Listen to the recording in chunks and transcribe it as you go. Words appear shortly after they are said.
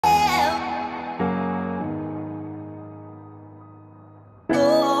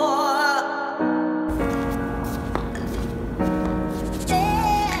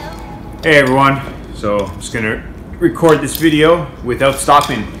Hey everyone, so I'm just gonna record this video without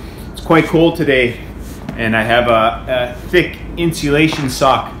stopping. It's quite cold today and I have a thick insulation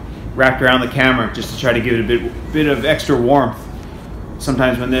sock wrapped around the camera just to try to give it a bit of extra warmth.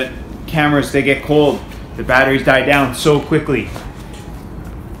 Sometimes when the cameras, they get cold, the batteries die down so quickly.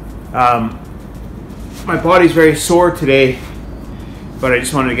 My body's very sore today, but I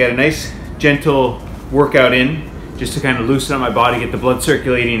just wanted to get a nice gentle workout in just to kind of loosen up my body, get the blood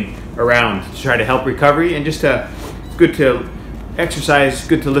circulating around to try to help recovery, and just good to exercise,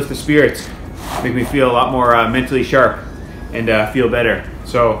 good to lift the spirits, make me feel a lot more mentally sharp and feel better.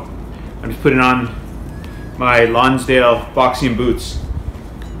 So I'm just putting on my Lonsdale boxing boots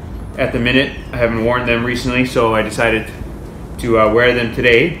at the minute. I haven't worn them recently, so I decided to wear them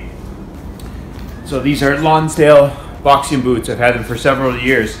today. So these are Lonsdale boxing boots. I've had them for several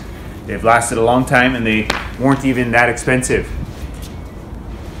years. They've lasted a long time and they weren't even that expensive.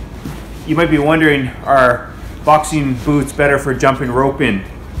 You might be wondering, are boxing boots better for jumping rope in?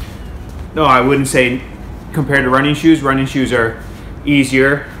 No, I wouldn't say compared to running shoes. Running shoes are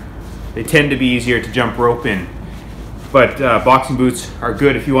easier. They tend to be easier to jump rope in. But boxing boots are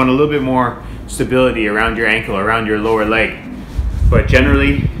good if you want a little bit more stability around your ankle, around your lower leg. But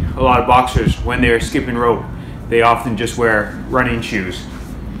generally, a lot of boxers, when they're skipping rope, they often just wear running shoes.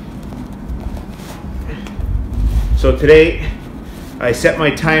 So today, I set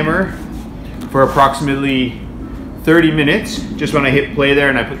my timer for approximately 30 minutes, just when I hit play there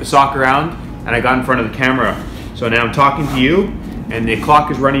and I put the sock around and I got in front of the camera. So now I'm talking to you and the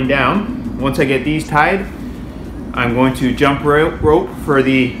clock is running down. Once I get these tied, I'm going to jump rope for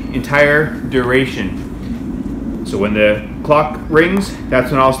the entire duration. So when the clock rings, that's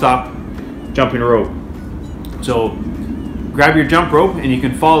when I'll stop jumping rope. So grab your jump rope and you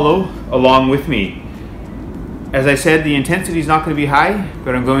can follow along with me. As I said, the intensity is not going to be high,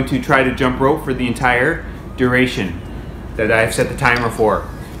 but I'm going to try to jump rope for the entire duration that I've set the timer for.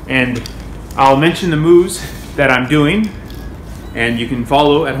 And I'll mention the moves that I'm doing and you can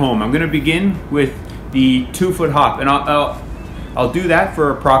follow at home. I'm going to begin with the 2-foot hop, and I'll do that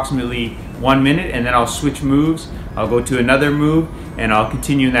for approximately 1 minute, and then I'll switch moves. I'll go to another move and I'll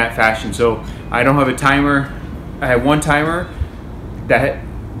continue in that fashion. So I don't have a timer. I have one timer that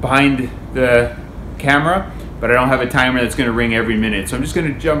behind the camera, but I don't have a timer that's going to ring every minute. So I'm just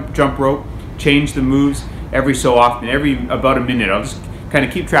going to jump rope, change the moves every so often, every about a minute. I'll just kind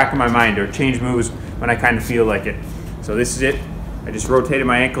of keep track in my mind or change moves when I kind of feel like it. So this is it. I just rotated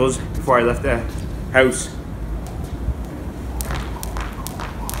my ankles before I left the house.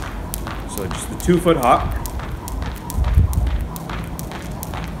 So just the 2-foot hop.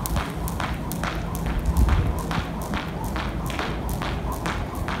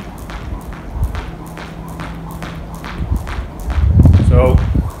 So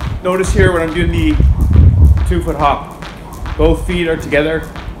notice here when I'm doing the 2-foot hop, both feet are together.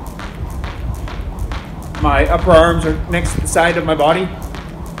 My upper arms are next to the side of my body,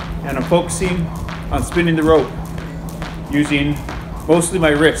 and I'm focusing on spinning the rope using mostly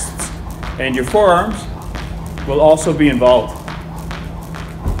my wrists, and your forearms will also be involved.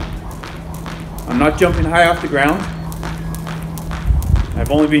 I'm not jumping high off the ground.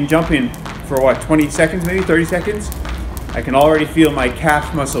 I've only been jumping for what, 20 seconds, maybe 30 seconds? I can already feel my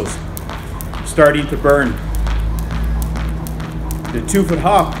calf muscles starting to burn. The 2-foot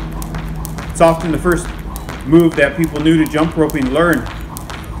hop, it's often the first move that people new to jump roping learn,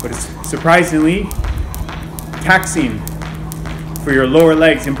 but it's surprisingly taxing for your lower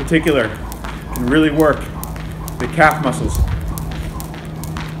legs in particular. It can really work the calf muscles.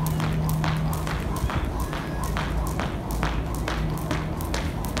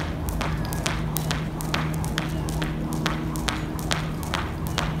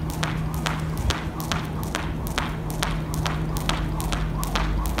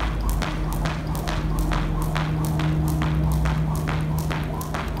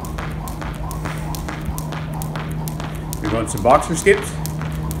 We're going some boxer skips.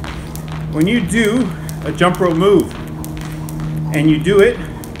 When you do a jump rope move and you do it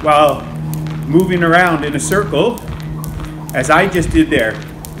while moving around in a circle, as I just did there,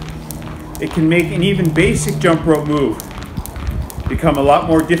 it can make an even basic jump rope move become a lot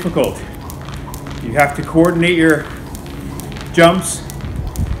more difficult. You have to coordinate your jumps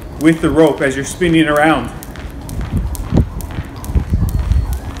with the rope as you're spinning around.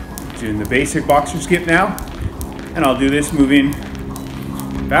 Doing the basic boxer skip now. And I'll do this moving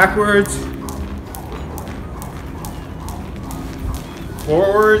backwards,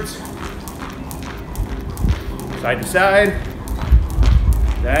 forwards, side to side,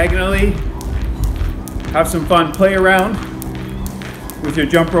 diagonally. Have some fun, play around with your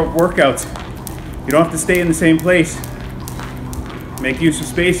jump rope workouts. You don't have to stay in the same place. Make use of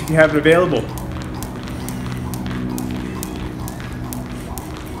space if you have it available.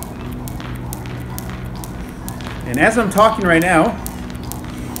 And as I'm talking right now,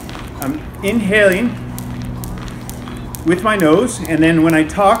 I'm inhaling with my nose, and then when I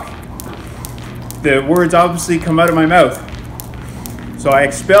talk, the words obviously come out of my mouth. So I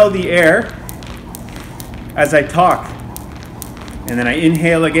expel the air as I talk, and then I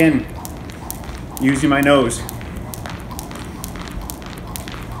inhale again using my nose.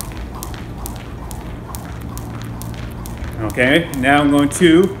 Okay, now I'm going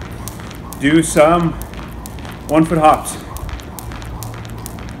to do some 1-foot hops.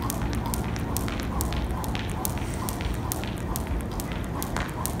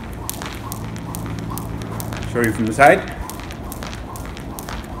 Show you from the side.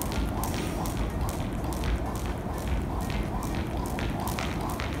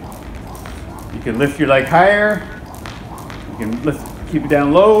 You can lift your leg higher. You can keep it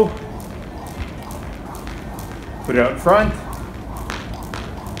down low. Put it out in front.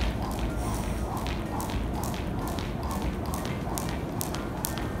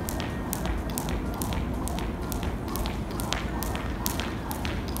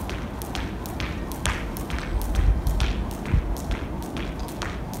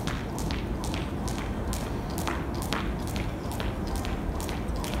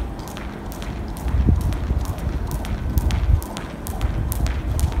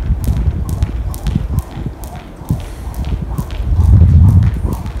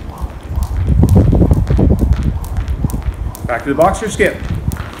 Back to the boxer skip.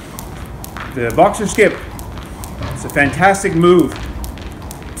 The boxer skip is a fantastic move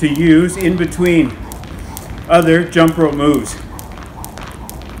to use in between other jump rope moves.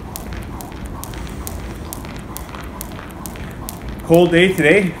 Cold day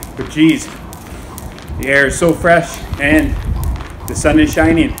today, but geez, the air is so fresh and the sun is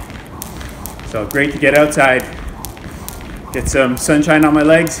shining. So great to get outside, get some sunshine on my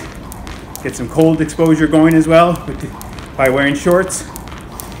legs, get some cold exposure going as well by wearing shorts.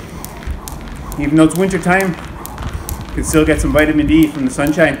 Even though it's winter time, you can still get some vitamin D from the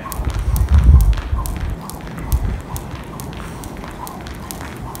sunshine.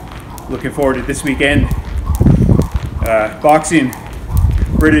 Looking forward to this weekend. Boxing,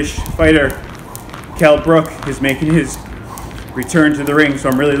 British fighter Kell Brook is making his return to the ring, so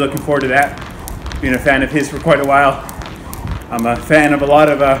I'm really looking forward to that. Been a fan of his for quite a while. I'm a fan of a lot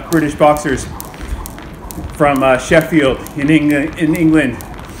of British boxers from Sheffield in England.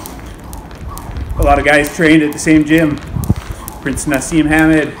 A lot of guys trained at the same gym. Prince Nassim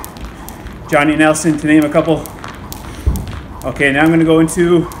Hamed, Johnny Nelson, to name a couple. Okay, now I'm going to go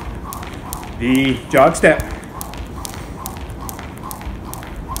into the jog step.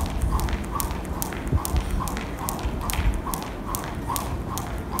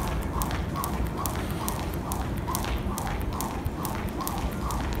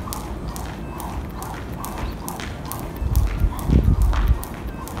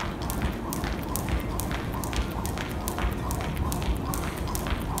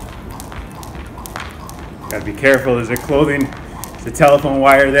 Gotta be careful, there's a clothing, there's a telephone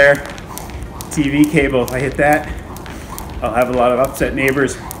wire there, TV cable. If I hit that, I'll have a lot of upset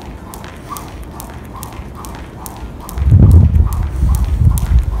neighbors.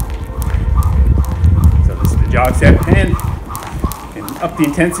 So this is the jog step, and up the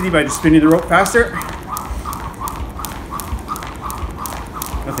intensity by just spinning the rope faster.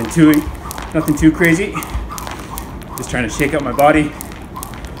 Nothing too crazy. Just trying to shake out my body.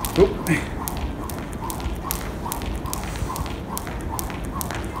 Oop.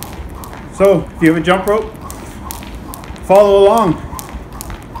 So, if you have a jump rope, follow along.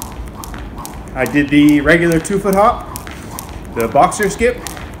 I did the regular 2-foot hop, the boxer skip,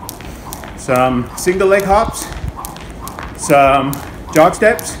 some single leg hops, some jog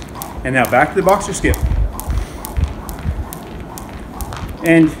steps, and now back to the boxer skip.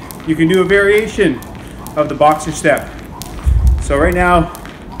 And you can do a variation of the boxer step. So right now,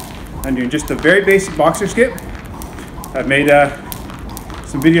 I'm doing just a very basic boxer skip. I've made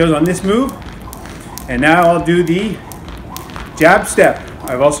some videos on this move, and now I'll do the jab step.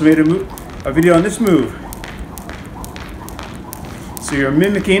 I've also made a video on this move. So you're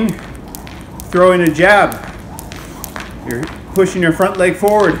mimicking throwing a jab. You're pushing your front leg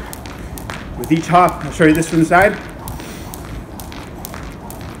forward with each hop. I'll show you this from the side.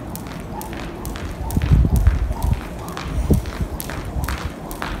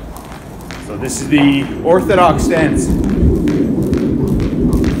 So this is the orthodox stance.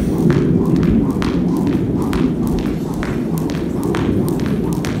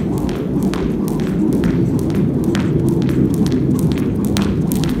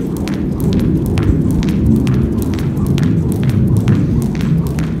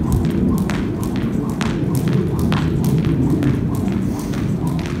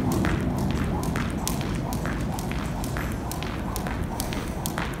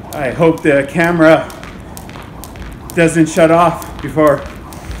 I hope the camera doesn't shut off before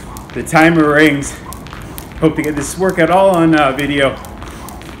the timer rings. Hope to get this workout all on video.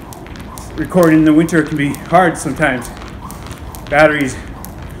 Recording in the winter can be hard sometimes. Batteries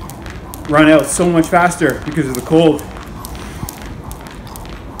run out so much faster because of the cold.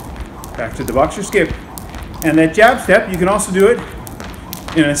 Back to the boxer skip. And that jab step, you can also do it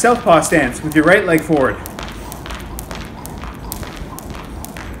in a southpaw stance with your right leg forward.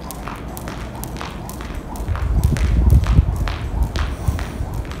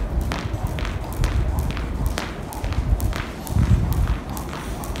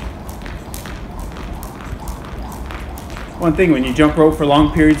 One thing, when you jump rope for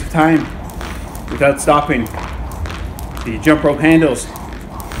long periods of time without stopping, the jump rope handles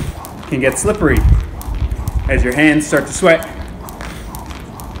can get slippery as your hands start to sweat.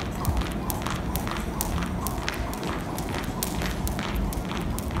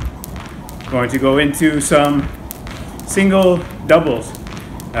 Going to go into some single doubles.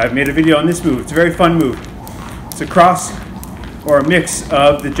 I've made a video on this move. It's a very fun move. It's a cross or a mix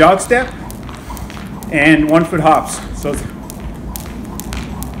of the jog step and 1 foot hops. So it's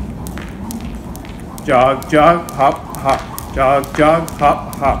jog, jog, hop, hop, jog, jog,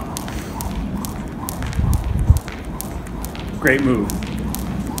 hop, hop. Great move.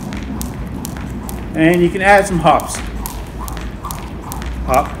 And you can add some hops.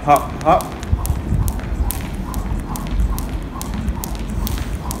 Hop, hop, hop.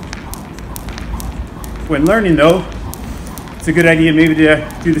 When learning though, it's a good idea maybe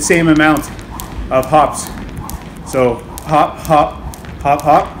to do the same amount of hops. So hop, hop, hop,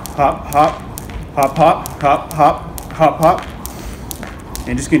 hop, hop, hop, hop, hop, hop, hop, hop, hop,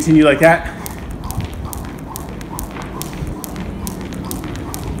 and just continue like that.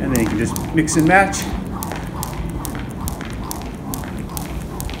 And then you can just mix and match.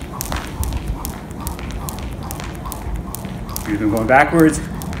 Do them going backwards.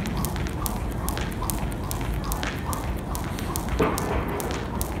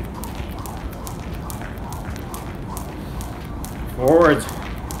 Forwards.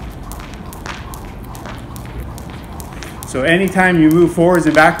 So anytime you move forwards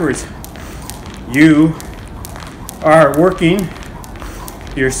and backwards, you are working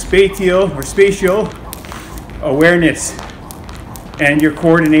your spatial awareness and your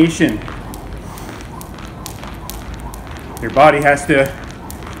coordination. Your body has to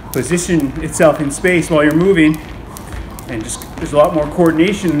position itself in space while you're moving, and just there's a lot more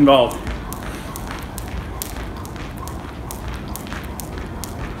coordination involved.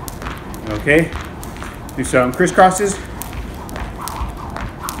 Okay, do some crisscrosses.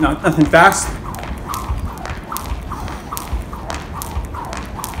 Nothing fast.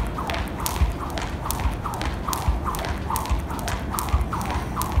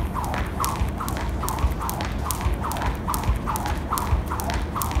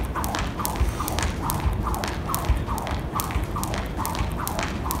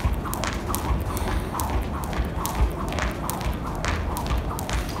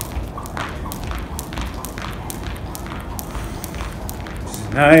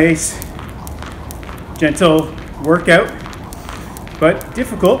 Nice, gentle workout, but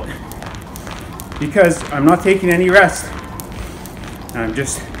difficult because I'm not taking any rest. I'm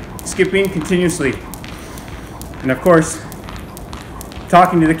just skipping continuously. And of course,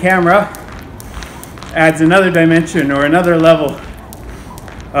 talking to the camera adds another dimension or another level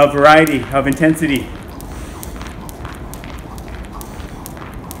of variety, of intensity.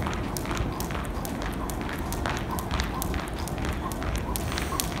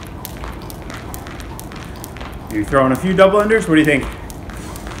 You throwing a few double unders? What do you think?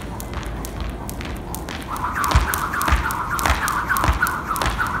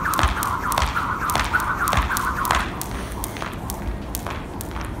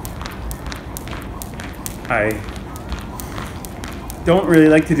 I don't really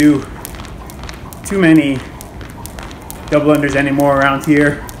like to do too many double unders anymore around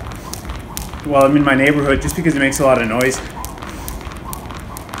here while I'm in my neighborhood, just because it makes a lot of noise.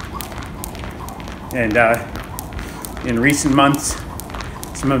 And in recent months,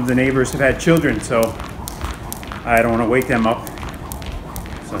 some of the neighbors have had children, so I don't want to wake them up.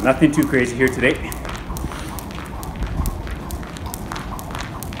 So nothing too crazy here today.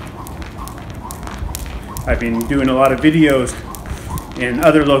 I've been doing a lot of videos in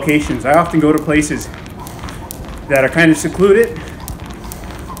other locations. I often go to places that are kind of secluded,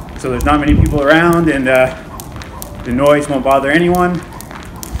 so there's not many people around, and the noise won't bother anyone.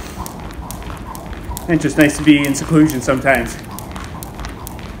 And it's just nice to be in seclusion sometimes.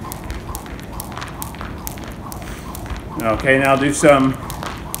 Okay, now I'll do some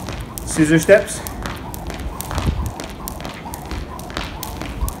scissor steps.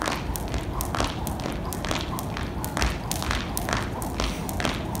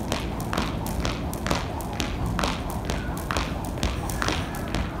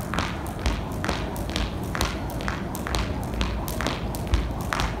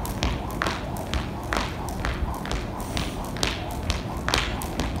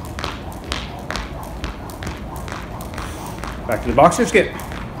 Back to the boxer skip.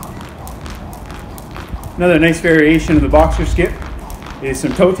 Another nice variation of the boxer skip is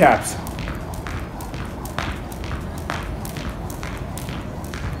some toe taps.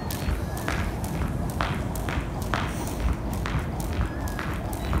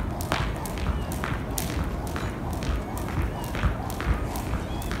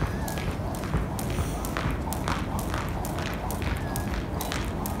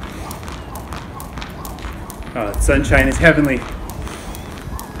 Oh, that sunshine is heavenly.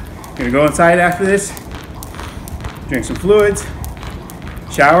 Gonna go inside after this, drink some fluids,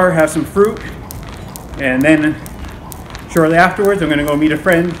 shower, have some fruit, and then shortly afterwards I'm gonna go meet a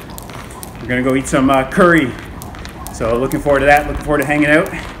friend. We're gonna go eat some curry. So looking forward to that, looking forward to hanging out.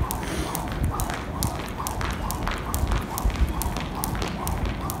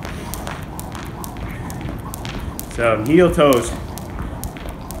 So heel toes.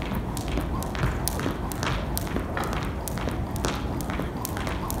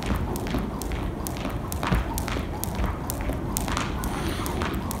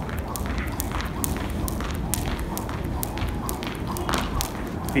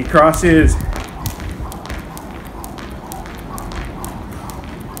 Feet crosses.